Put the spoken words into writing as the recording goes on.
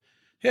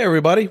Hey,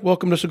 everybody.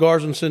 Welcome to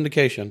Cigars and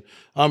Syndication.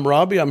 I'm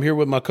Robbie. I'm here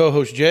with my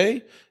co-host,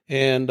 Jay,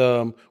 and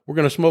we're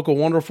going to smoke a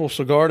wonderful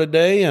cigar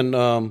today, and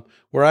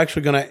we're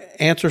actually going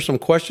to answer some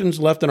questions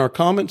left in our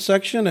comment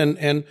section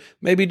and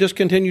maybe just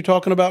continue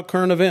talking about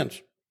current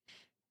events.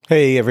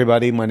 Hey,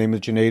 everybody. My name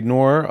is Junaid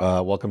Noor.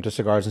 Welcome to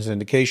Cigars and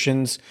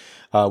Syndications.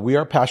 We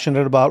are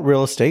passionate about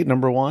real estate,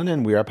 number one,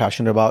 and we are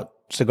passionate about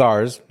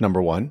cigars,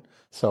 number one.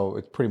 So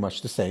it's pretty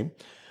much the same.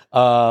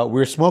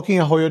 We're smoking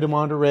a Hoyo de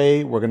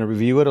Monterey. We're going to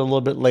review it a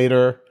little bit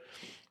later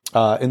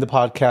in the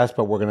podcast,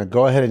 but we're going to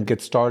go ahead and get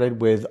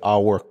started with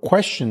our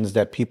questions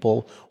that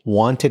people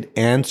wanted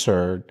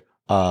answered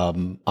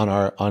on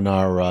our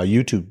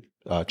YouTube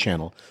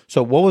channel.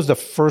 So what was the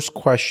first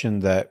question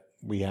that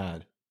we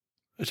had?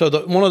 So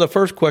one of the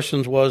first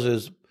questions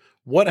is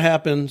what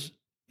happens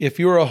if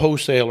you're a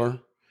wholesaler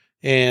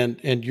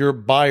and your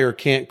buyer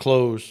can't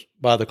close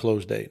by the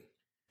close date?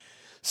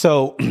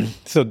 So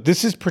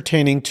this is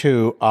pertaining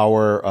to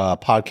our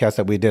podcast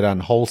that we did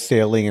on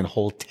wholesaling and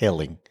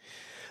wholetailing.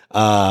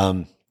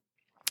 A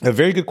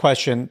very good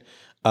question.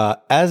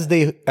 As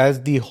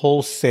the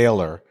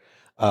wholesaler,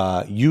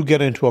 you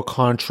get into a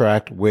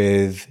contract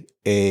with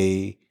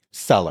a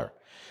seller.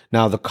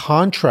 Now, the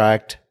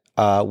contract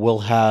will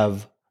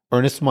have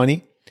earnest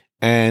money,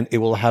 and it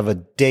will have a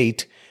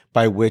date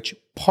by which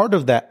part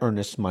of that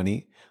earnest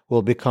money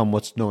will become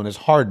what's known as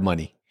hard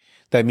money.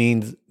 That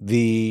means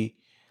the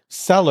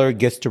seller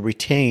gets to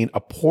retain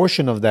a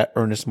portion of that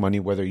earnest money,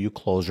 whether you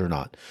close or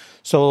not.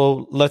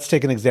 So let's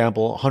take an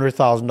example,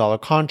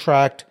 $100,000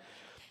 contract.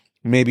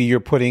 Maybe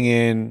you're putting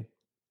in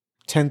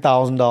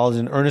 $10,000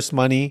 in earnest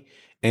money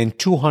and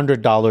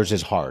 $200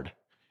 is hard.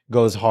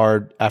 Goes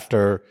hard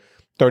after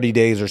 30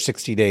 days or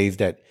 60 days.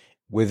 That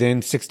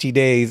within 60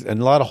 days, and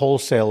a lot of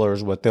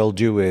wholesalers, what they'll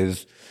do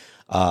is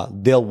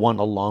they'll want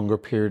a longer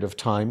period of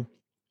time.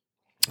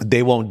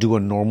 They won't do a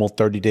normal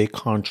 30-day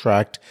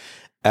contract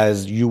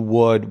as you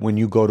would when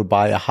you go to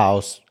buy a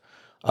house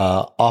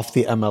off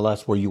the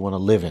MLS where you want to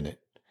live in it.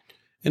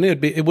 And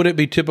would it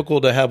be typical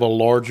to have a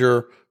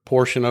larger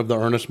portion of the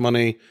earnest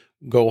money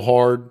go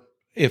hard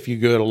if you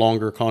get a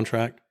longer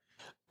contract?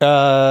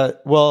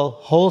 Well,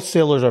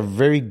 wholesalers are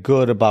very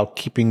good about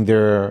keeping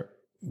their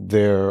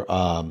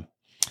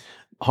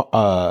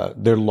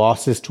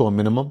losses to a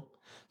minimum.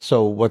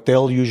 So what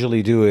they'll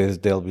usually do is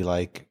they'll be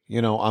like,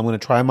 I'm going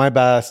to try my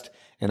best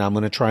and I'm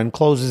going to try and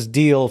close this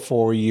deal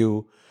for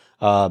you,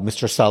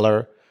 Mr.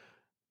 Seller.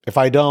 If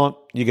I don't,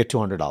 you get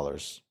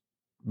 $200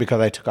 because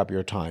I took up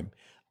your time.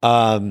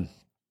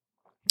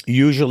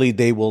 Usually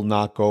they will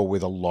not go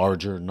with a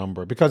larger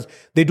number because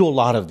they do a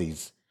lot of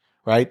these,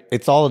 right?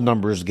 It's all a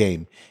numbers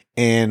game.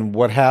 And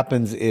what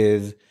happens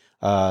is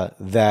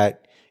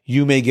that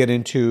you may get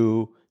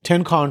into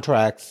 10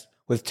 contracts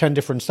with 10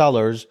 different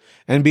sellers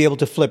and be able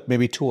to flip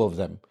maybe 2 of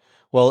them.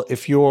 Well,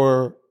 if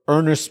your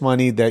earnest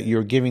money that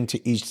you're giving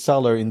to each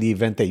seller in the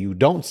event that you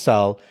don't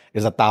sell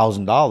is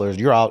 $1,000,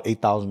 you're out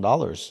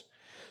 $8,000.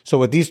 So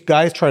what these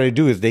guys try to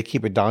do is they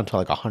keep it down to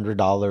like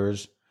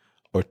 $100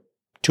 or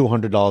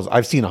 $200.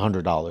 I've seen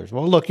 $100.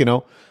 Well, look, I'm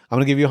going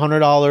to give you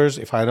 $100.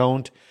 If I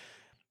don't,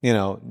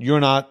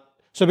 you're not.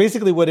 So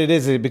basically what it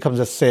is, it becomes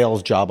a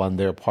sales job on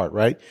their part,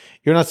 right?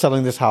 You're not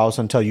selling this house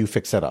until you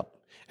fix it up.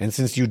 And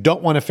since you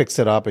don't want to fix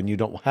it up and you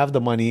don't have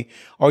the money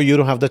or you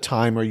don't have the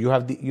time or you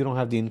don't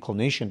have the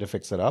inclination to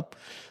fix it up,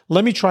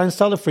 let me try and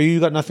sell it for you. You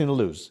got nothing to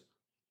lose.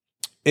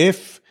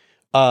 If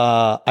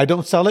I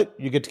don't sell it,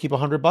 you get to keep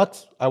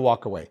 $100. I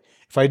walk away.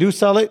 If I do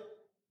sell it,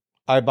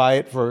 I buy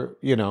it for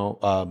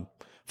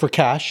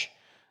cash.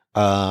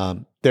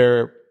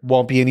 There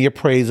won't be any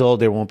appraisal.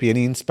 There won't be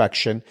any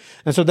inspection.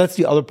 And so that's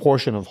the other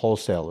portion of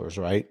wholesalers,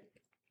 right?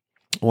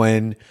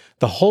 When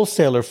the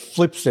wholesaler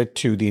flips it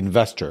to the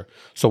investor.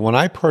 So when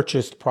I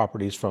purchased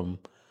properties from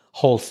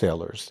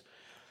wholesalers,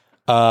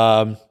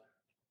 there's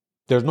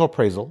no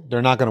appraisal.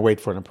 They're not going to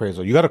wait for an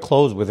appraisal. You got to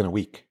close within a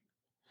week,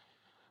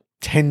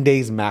 10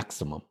 days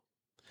maximum.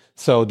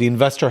 So the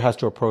investor has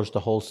to approach the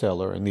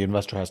wholesaler and the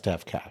investor has to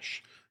have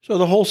cash. So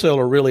the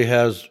wholesaler really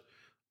has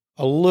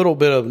a little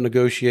bit of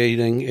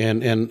negotiating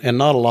and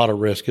not a lot of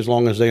risk. As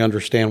long as they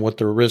understand what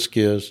their risk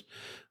is,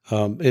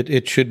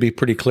 it should be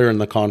pretty clear in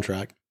the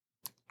contract.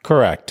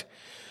 Correct.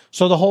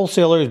 So the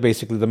wholesaler is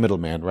basically the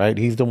middleman, right?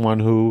 He's the one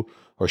who,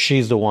 or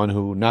she's the one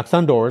who knocks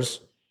on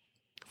doors,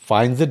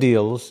 finds the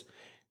deals,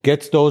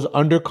 gets those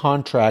under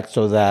contract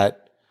so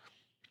that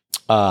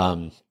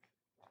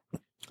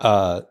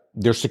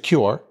they're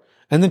secure,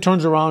 and then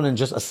turns around and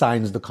just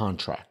assigns the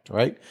contract,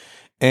 right?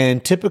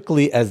 And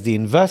typically as the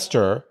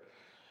investor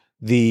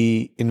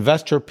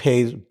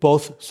pays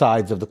both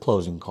sides of the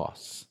closing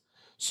costs.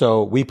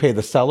 So we pay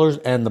the sellers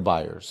and the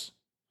buyers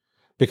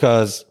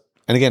because,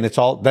 and again,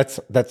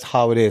 that's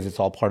how it is. It's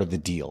all part of the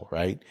deal,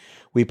 right?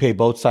 We pay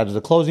both sides of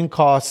the closing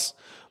costs.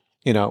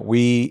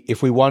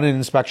 If we want an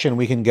inspection,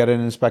 we can get an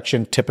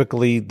inspection.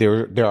 Typically,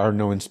 there are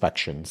no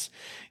inspections.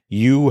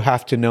 You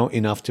have to know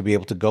enough to be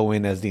able to go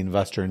in as the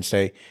investor and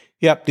say,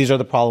 yep, these are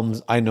the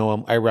problems. I know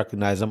them. I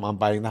recognize them. I'm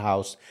buying the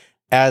house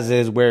as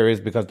is, where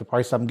is, because the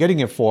price I'm getting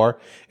it for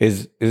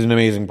is an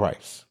amazing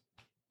price.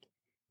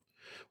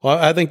 Well,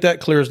 I think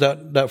that clears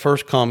that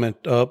first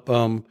comment up.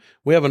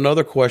 We have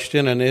another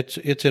question, and it's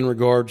in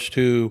regards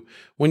to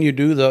when you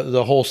do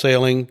the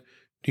wholesaling,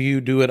 do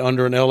you do it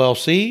under an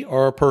LLC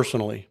or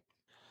personally?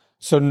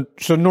 So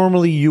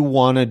normally you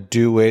want to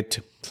do it.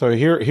 So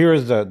here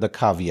is the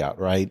caveat,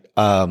 right?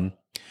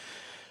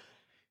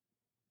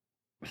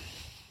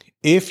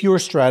 If your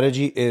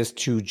strategy is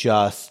to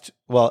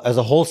as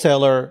a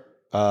wholesaler,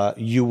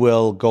 you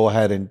will go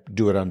ahead and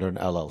do it under an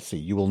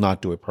LLC. You will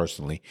not do it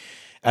personally.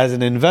 As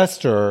an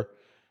investor,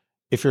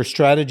 if your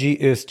strategy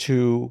is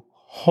to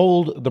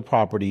hold the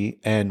property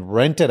and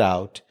rent it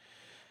out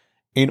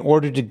in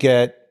order to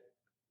get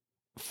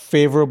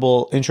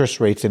favorable interest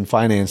rates in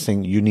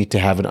financing, you need to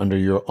have it under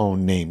your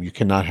own name. You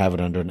cannot have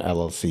it under an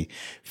LLC.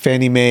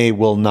 Fannie Mae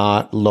will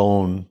not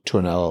loan to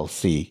an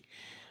LLC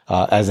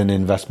as an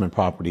investment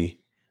property.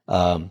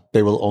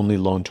 They will only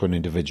loan to an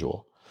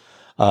individual.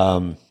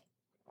 But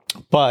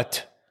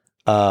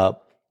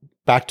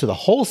back to the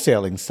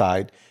wholesaling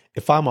side,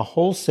 if I'm a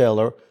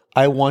wholesaler,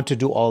 I want to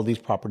do all these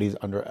properties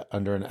under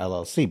an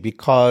LLC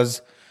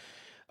because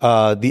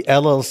the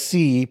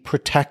LLC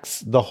protects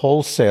the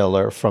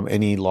wholesaler from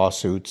any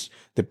lawsuits.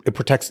 It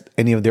protects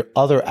any of their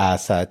other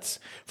assets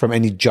from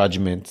any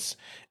judgments.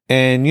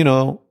 And,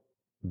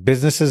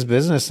 business is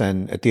business.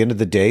 And at the end of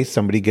the day,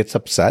 somebody gets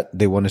upset.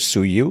 They want to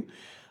sue you.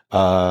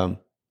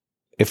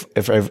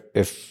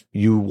 If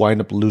you wind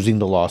up losing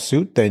the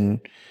lawsuit,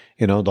 then,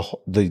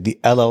 the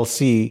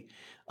LLC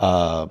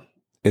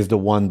is the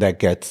one that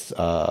gets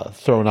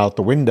thrown out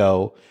the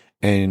window,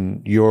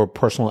 and your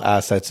personal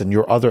assets and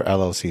your other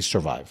LLCs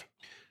survive.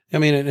 I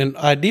mean, and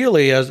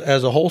ideally,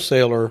 as a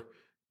wholesaler,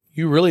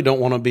 you really don't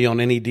want to be on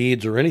any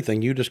deeds or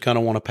anything. You just kind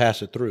of want to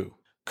pass it through.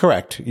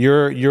 Correct.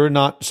 You're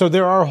not. So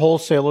there are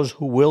wholesalers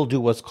who will do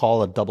what's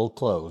called a double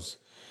close.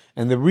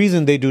 And the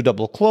reason they do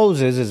double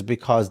closes is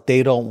because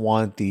they don't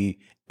want the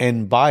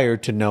end buyer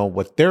to know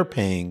what they're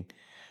paying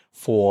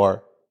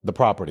for the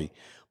property.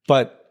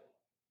 But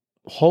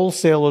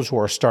wholesalers who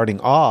are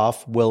starting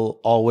off will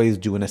always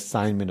do an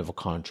assignment of a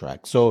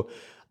contract. So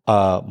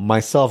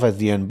myself as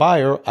the end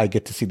buyer, I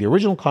get to see the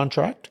original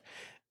contract,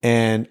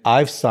 and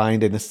I've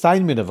signed an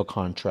assignment of a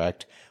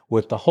contract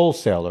with the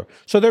wholesaler.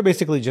 So they're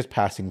basically just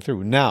passing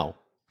through. Now,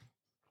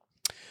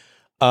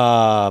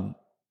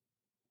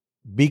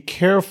 be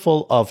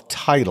careful of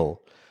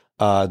title.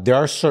 There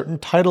are certain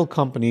title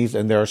companies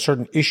and there are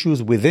certain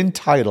issues within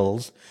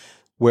titles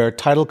where a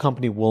title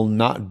company will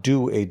not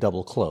do a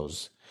double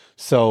close.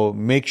 So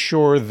make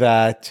sure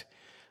that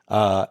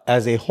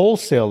as a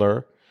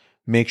wholesaler,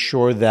 make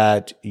sure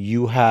that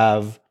you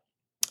have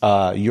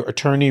your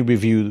attorney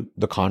review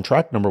the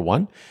contract, number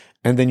one,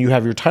 and then you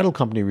have your title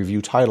company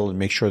review title and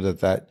make sure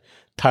that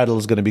title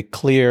is going to be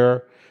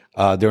clear.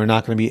 There are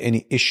not going to be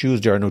any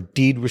issues. There are no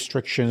deed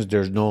restrictions.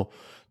 There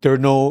are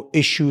no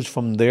issues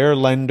from their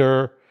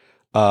lender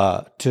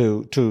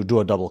to do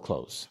a double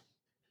close.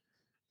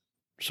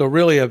 So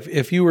really,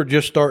 if you were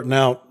just starting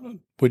out,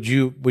 would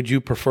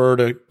you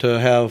prefer to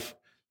have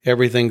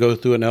everything go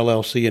through an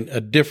LLC and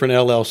a different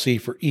LLC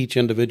for each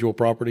individual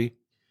property?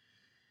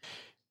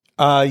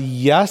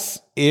 Yes.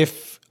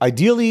 If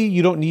ideally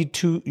you don't need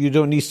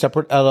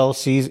separate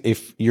LLCs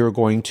if you're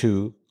going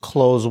to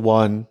close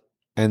one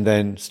and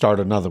then start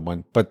another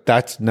one, but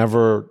that's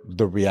never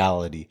the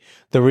reality.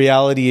 The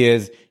reality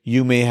is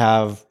you may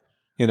have,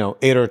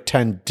 8 or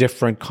 10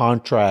 different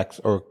contracts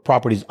or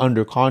properties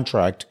under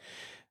contract,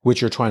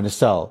 which you're trying to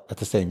sell at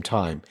the same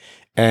time.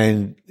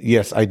 And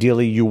yes,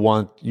 ideally you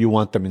want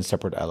them in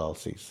separate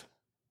LLCs.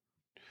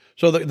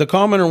 So the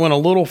commenter went a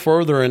little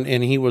further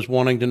and he was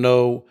wanting to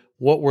know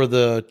what were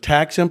the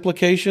tax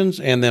implications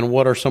and then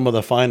what are some of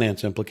the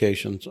finance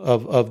implications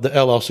of the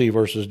LLC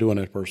versus doing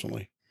it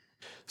personally.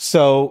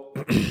 So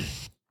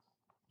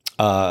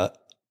on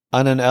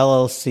an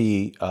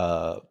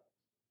LLC,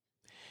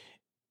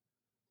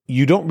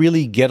 you don't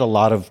really get a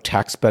lot of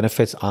tax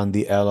benefits on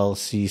the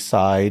LLC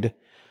side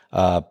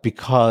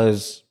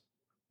because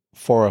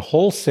for a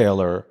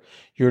wholesaler,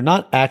 you're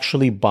not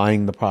actually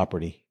buying the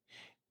property.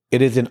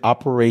 It is an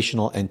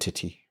operational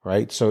entity,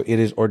 right? So it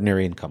is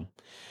ordinary income.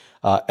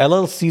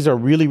 LLCs are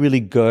really, really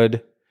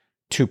good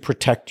to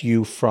protect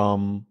you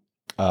from.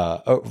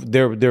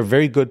 They're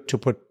very good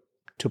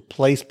to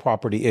place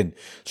property in.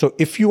 So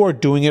if you are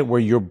doing it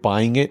where you're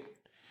buying it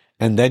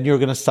and then you're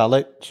going to sell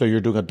it, so you're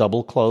doing a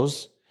double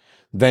close,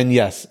 then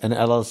yes, an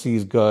LLC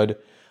is good.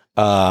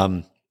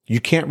 You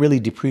can't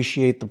really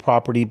depreciate the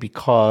property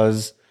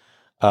because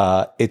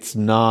it's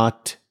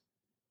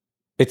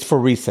for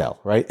resale,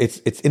 right?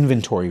 It's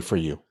inventory for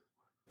you.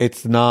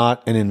 It's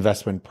not an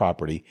investment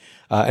property.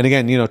 And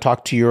again,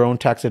 talk to your own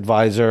tax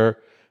advisor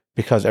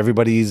because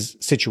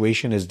everybody's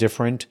situation is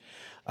different.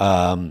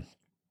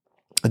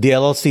 The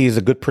LLC is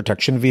a good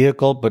protection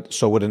vehicle, but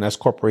so would an S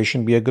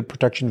corporation be a good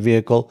protection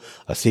vehicle?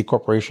 A C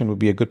corporation would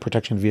be a good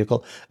protection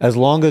vehicle, as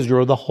long as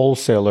you're the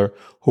wholesaler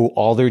who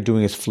all they're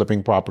doing is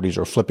flipping properties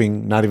or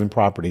flipping, not even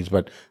properties,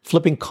 but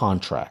flipping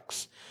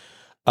contracts.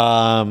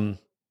 You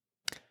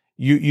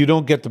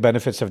don't get the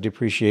benefits of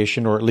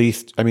depreciation, or at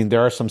least,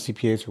 there are some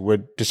CPAs who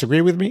would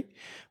disagree with me,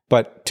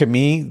 But to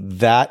me,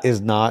 that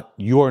is not,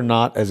 you are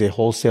not as a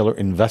wholesaler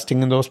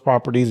investing in those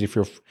properties. If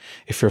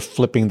you're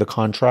flipping the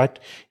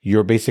contract,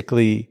 you're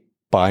basically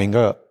buying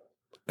a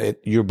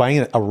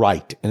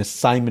right, an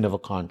assignment of a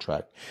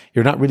contract.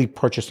 You're not really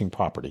purchasing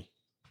property.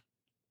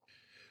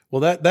 Well,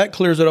 that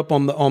clears it up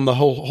on the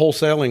whole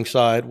wholesaling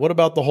side. What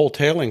about the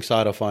wholetailing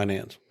side of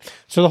finance?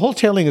 So the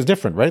wholetailing is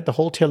different, right? The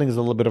wholetailing is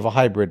a little bit of a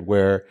hybrid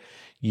where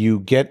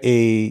you get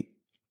a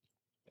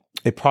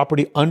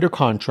property under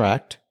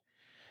contract,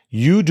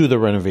 you do the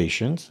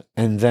renovations,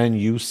 and then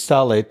you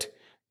sell it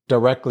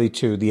directly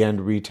to the end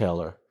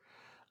retailer,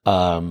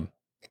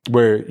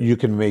 where you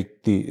can make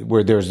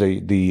where there's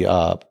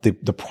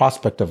the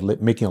prospect of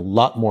making a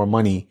lot more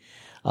money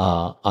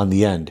on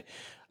the end.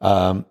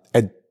 In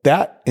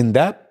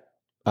that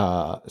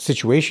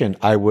situation,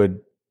 I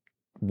would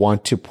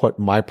want to put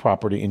my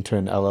property into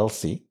an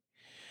LLC,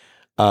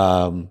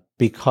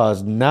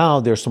 because now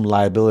there's some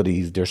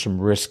liabilities, there's some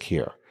risk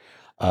here.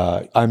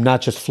 I'm not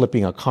just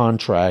flipping a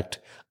contract.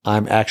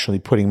 I'm actually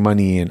putting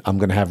money in. I'm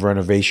going to have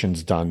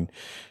renovations done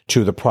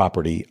to the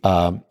property,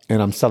 and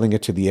I'm selling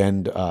it to the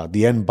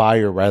end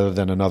buyer rather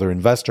than another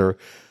investor,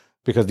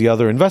 because the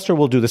other investor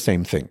will do the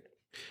same thing.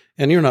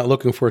 And you're not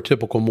looking for a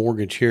typical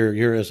mortgage here.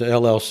 You're as an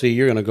LLC,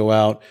 you're going to go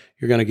out,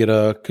 you're going to get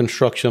a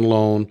construction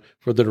loan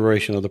for the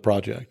duration of the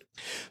project.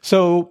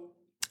 So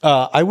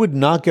I would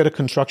not get a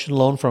construction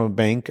loan from a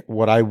bank.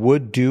 What I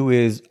would do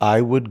is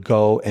I would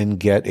go and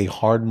get a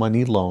hard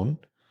money loan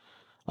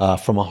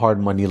from a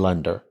hard money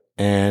lender.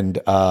 And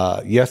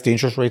yes, the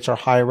interest rates are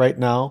high right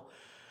now,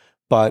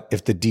 but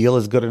if the deal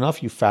is good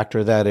enough, you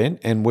factor that in.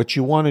 And what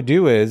you want to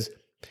do is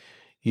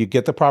you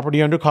get the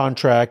property under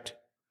contract,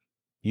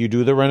 you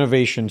do the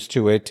renovations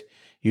to it,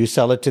 you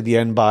sell it to the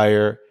end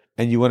buyer,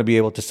 and you want to be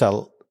able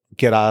to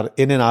get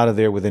in and out of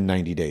there within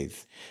 90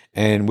 days.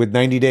 And with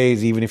 90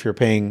 days, even if you're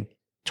paying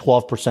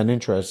 12%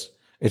 interest,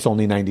 it's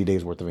only 90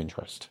 days worth of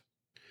interest.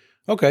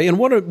 Okay. And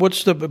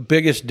what's the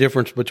biggest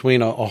difference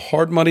between a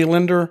hard money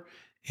lender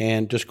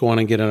and just going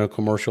and getting a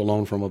commercial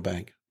loan from a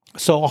bank?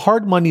 So a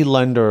hard money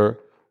lender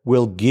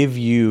will give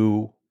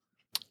you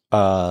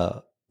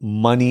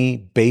money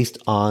based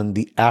on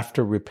the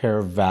after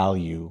repair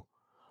value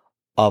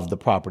of the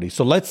property.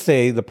 So let's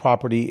say the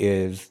property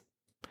is,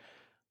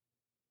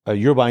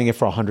 you're buying it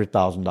for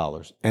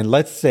 $100,000. And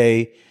let's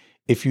say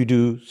if you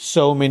do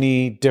so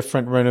many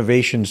different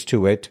renovations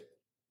to it,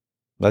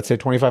 let's say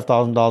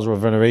 $25,000 worth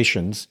of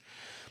renovations,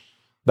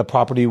 the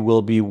property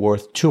will be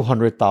worth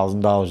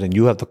 $200,000, and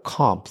you have the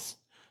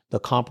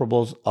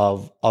comparables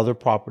of other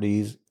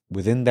properties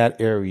within that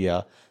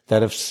area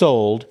that have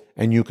sold,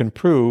 and you can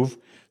prove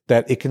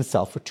that it can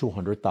sell for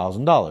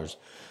 $200,000.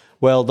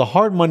 Well, the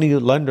hard money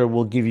lender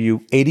will give you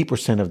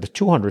 80% of the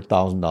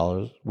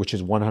 $200,000, which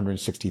is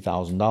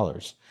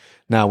 $160,000.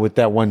 Now, with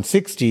that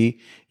 $160,000,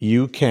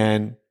 you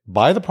can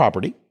buy the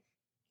property,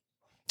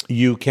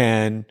 you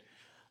can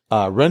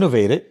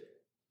renovate it,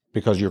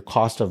 because your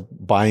cost of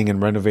buying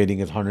and renovating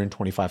is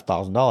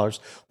 $125,000.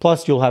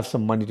 Plus, you'll have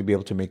some money to be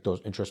able to make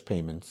those interest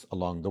payments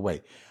along the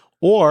way.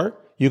 Or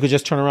you could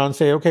just turn around and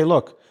say, okay,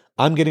 look,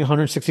 I'm getting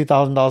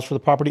 $160,000 for the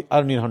property. I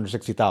don't need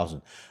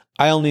 $160,000.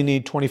 I only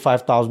need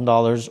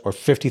 $25,000 or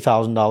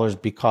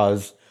 $50,000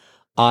 because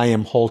I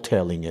am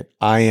wholetailing it.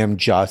 I am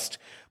just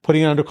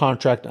putting it under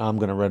contract. I'm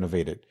going to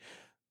renovate it.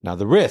 Now,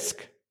 the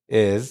risk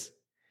is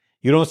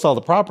you don't sell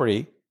the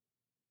property,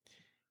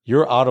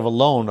 you're out of a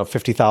loan of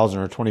 $50,000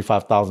 or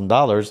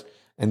 $25,000,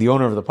 and the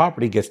owner of the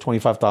property gets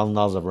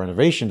 $25,000 of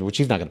renovations, which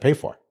he's not going to pay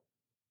for.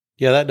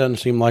 Yeah, that doesn't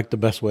seem like the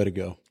best way to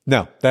go.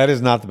 No, that is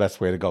not the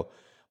best way to go.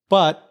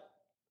 But,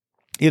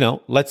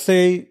 let's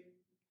say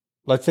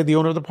the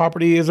owner of the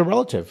property is a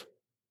relative,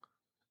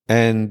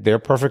 and they're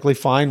perfectly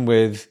fine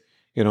with,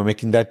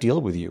 making that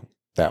deal with you.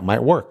 That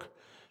might work.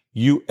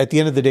 At the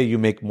end of the day, you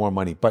make more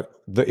money. But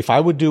if I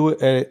would do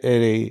it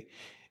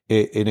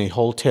in a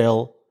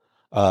wholesale,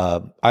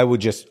 I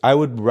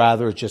would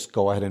rather just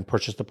go ahead and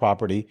purchase the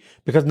property,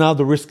 because now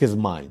the risk is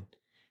mine,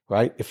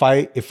 right? If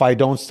I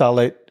don't sell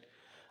it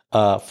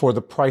for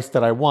the price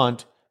that I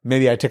want,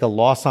 maybe I take a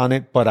loss on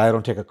it, but I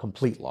don't take a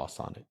complete loss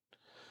on it.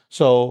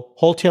 So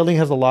wholetailing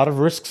has a lot of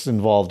risks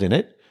involved in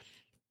it,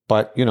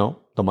 but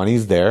the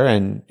money's there,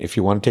 and if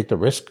you want to take the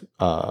risk,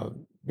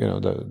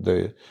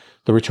 the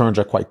returns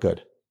are quite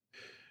good.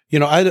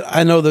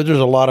 I know that there's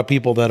a lot of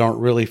people that aren't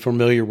really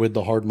familiar with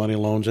the hard money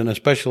loans, and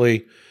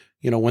especially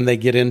when they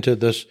get into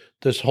this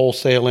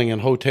wholesaling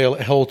and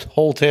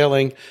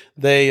wholetailing,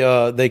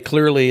 they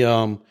clearly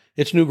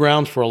it's new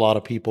grounds for a lot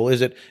of people.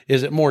 Is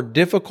it more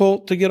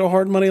difficult to get a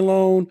hard money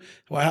loan?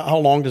 How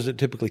long does it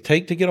typically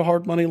take to get a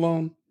hard money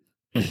loan?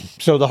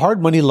 So the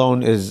hard money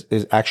loan is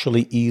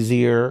actually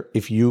easier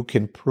if you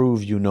can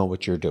prove you know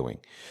what you're doing.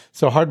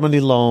 So hard money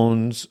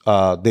loans,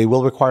 they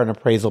will require an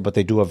appraisal, but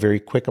they do a very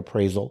quick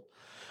appraisal.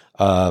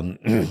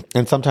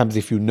 And sometimes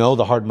if you know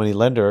the hard money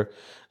lender,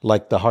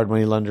 like the hard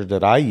money lender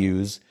that I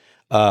use,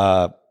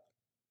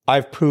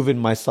 I've proven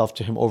myself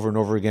to him over and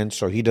over again.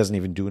 So he doesn't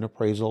even do an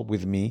appraisal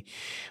with me.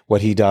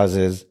 What he does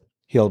is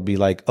he'll be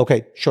like,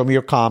 okay, show me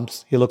your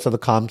comps. He looks at the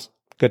comps.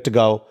 Good to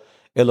go.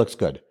 It looks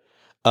good.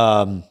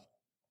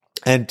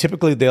 And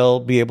typically they'll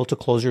be able to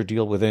close your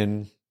deal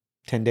within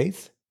 10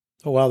 days.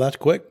 Oh, wow. That's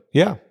quick.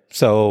 Yeah.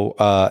 So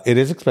it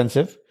is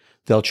expensive.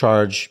 They'll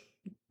charge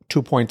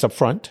 2 points up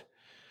front.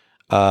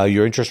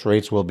 Your interest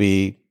rates will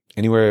be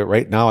anywhere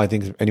right now, I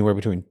think anywhere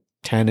between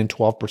 10 and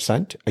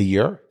 12% a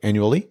year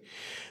annually.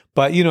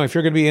 But, you know, if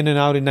you're going to be in and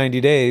out in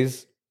 90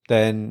 days,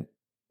 then,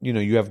 you know,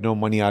 you have no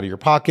money out of your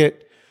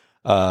pocket.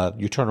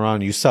 You turn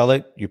around, you sell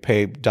it, you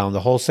pay down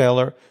the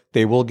wholesaler.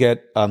 They will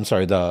get,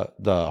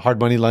 the hard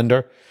money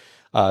lender.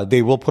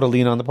 They will put a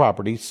lien on the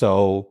property.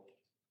 So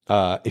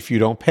if you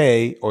don't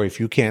pay, or if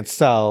you can't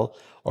sell,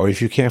 or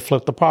if you can't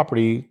flip the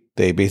property,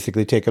 they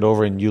basically take it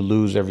over and you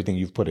lose everything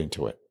you've put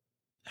into it.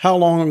 How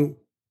long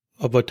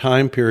of a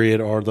time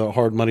period are the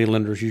hard money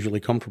lenders usually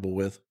comfortable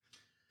with?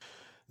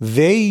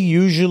 They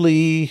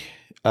usually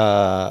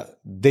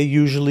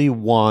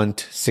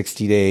want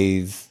 60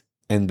 days,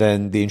 and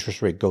then the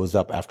interest rate goes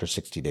up after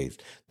 60 days.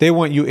 They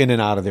want you in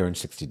and out of there in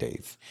 60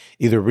 days.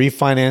 Either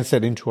refinance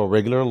it into a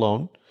regular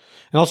loan.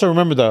 And also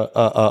remember,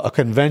 a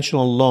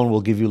conventional loan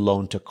will give you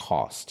loan to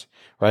cost,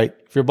 right?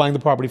 If you're buying the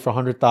property for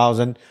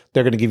 $100,000,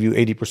 they're going to give you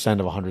 80%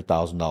 of $100,000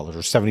 or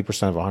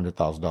 70% of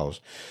 $100,000.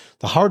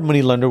 The hard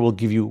money lender will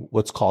give you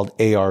what's called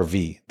ARV,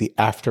 the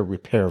after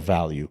repair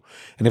value.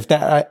 And if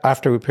that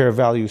after repair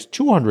value is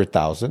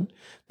 $200,000,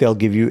 they'll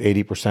give you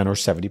 80% or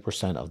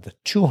 70% of the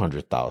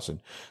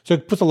 $200,000. So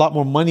it puts a lot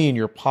more money in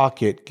your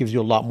pocket, gives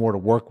you a lot more to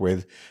work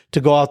with to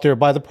go out there,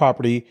 buy the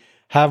property,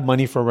 have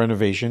money for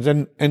renovations.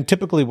 And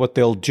typically what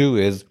they'll do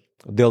is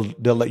they'll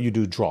let you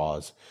do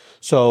draws.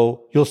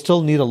 So you'll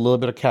still need a little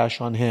bit of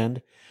cash on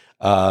hand.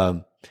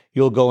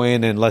 You'll go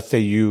in and let's say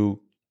you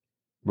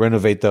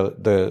renovate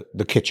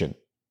the kitchen,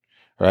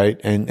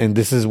 right? And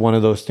this is one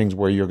of those things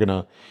where you're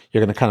gonna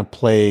kind of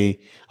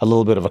play a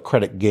little bit of a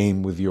credit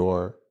game with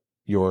your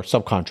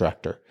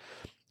subcontractor.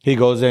 He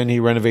goes in, he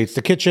renovates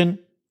the kitchen.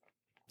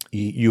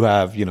 You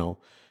have, you know,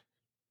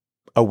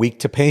 a week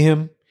to pay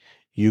him.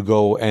 You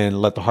go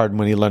and let the hard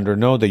money lender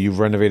know that you've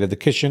renovated the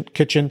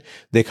kitchen.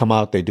 They come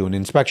out, they do an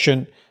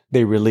inspection,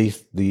 they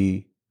release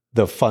the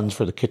funds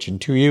for the kitchen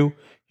to you.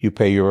 You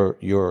pay your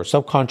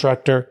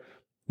subcontractor,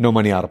 no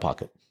money out of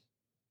pocket.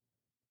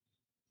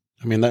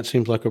 I mean, that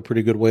seems like a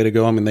pretty good way to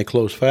go. I mean, they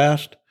close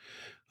fast.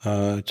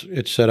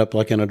 It's set up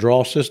like in a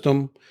draw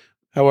system.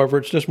 However,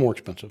 it's just more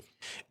expensive.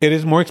 It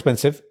is more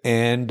expensive,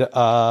 and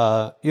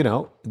you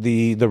know,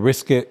 the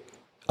risk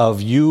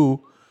of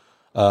you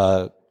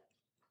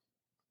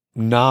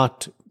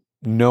not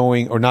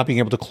knowing or not being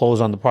able to close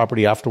on the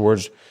property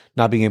afterwards,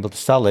 not being able to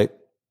sell it,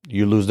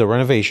 you lose the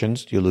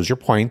renovations, you lose your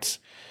points,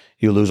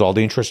 you lose all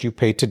the interest you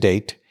paid to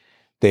date.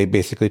 They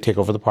basically take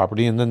over the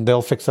property and then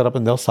they'll fix it up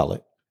and they'll sell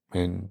it,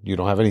 and you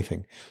don't have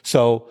anything.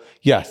 So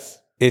yes,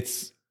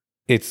 it's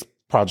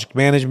project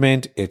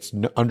management, it's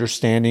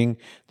understanding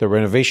the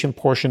renovation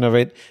portion of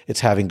it, it's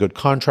having good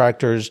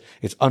contractors,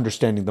 it's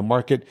understanding the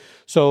market.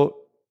 So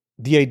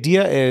the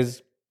idea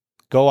is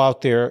go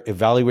out there,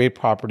 evaluate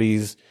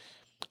properties,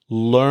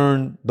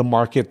 learn the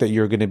market that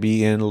you're going to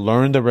be in,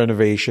 learn the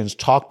renovations,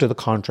 talk to the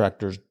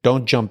contractors.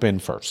 Don't jump in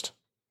first.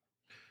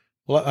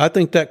 Well, I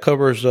think that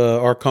covers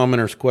our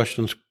commenters'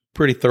 questions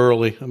pretty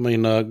thoroughly. I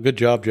mean, good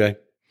job, Jay.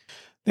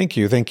 Thank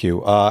you.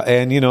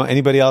 And, you know,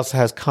 anybody else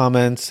has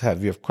comments,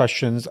 you have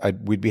questions,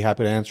 we'd be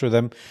happy to answer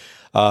them.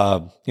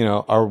 You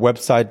know, our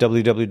website,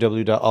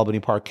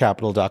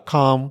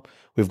 www.albanyparkcapital.com.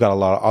 We've got a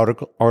lot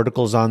of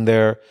articles on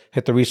there.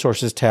 Hit the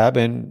resources tab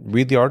and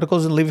read the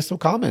articles and leave us some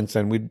comments.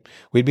 And we'd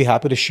be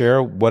happy to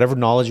share whatever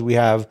knowledge we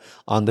have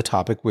on the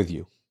topic with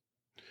you.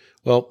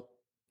 Well,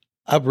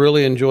 I've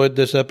really enjoyed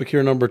this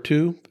Epicure number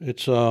 2.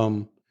 It's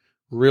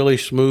really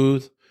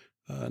smooth,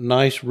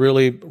 nice,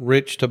 really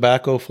rich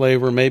tobacco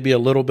flavor, maybe a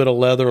little bit of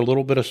leather, a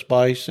little bit of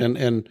spice, and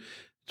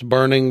it's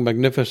burning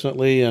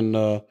magnificently,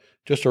 and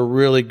just a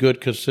really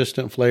good,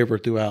 consistent flavor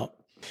throughout.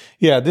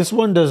 Yeah, this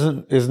one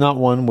is not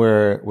one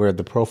where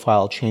the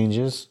profile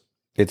changes.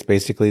 It's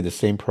basically the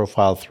same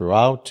profile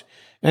throughout.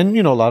 And,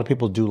 you know, a lot of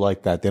people do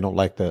like that. They don't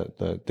like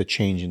the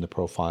change in the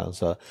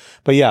profiles.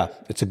 But yeah,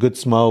 it's a good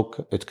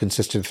smoke. It's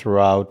consistent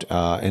throughout.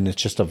 And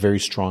it's just a very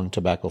strong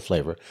tobacco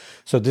flavor.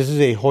 So this is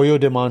a Hoyo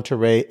de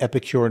Monterrey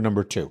Epicure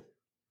number 2.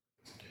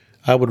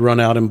 I would run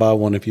out and buy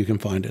one if you can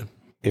find it.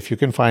 If you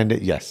can find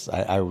it, yes,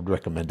 I would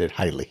recommend it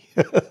highly.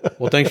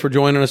 Well, thanks for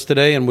joining us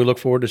today, and we look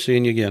forward to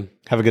seeing you again.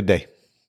 Have a good day.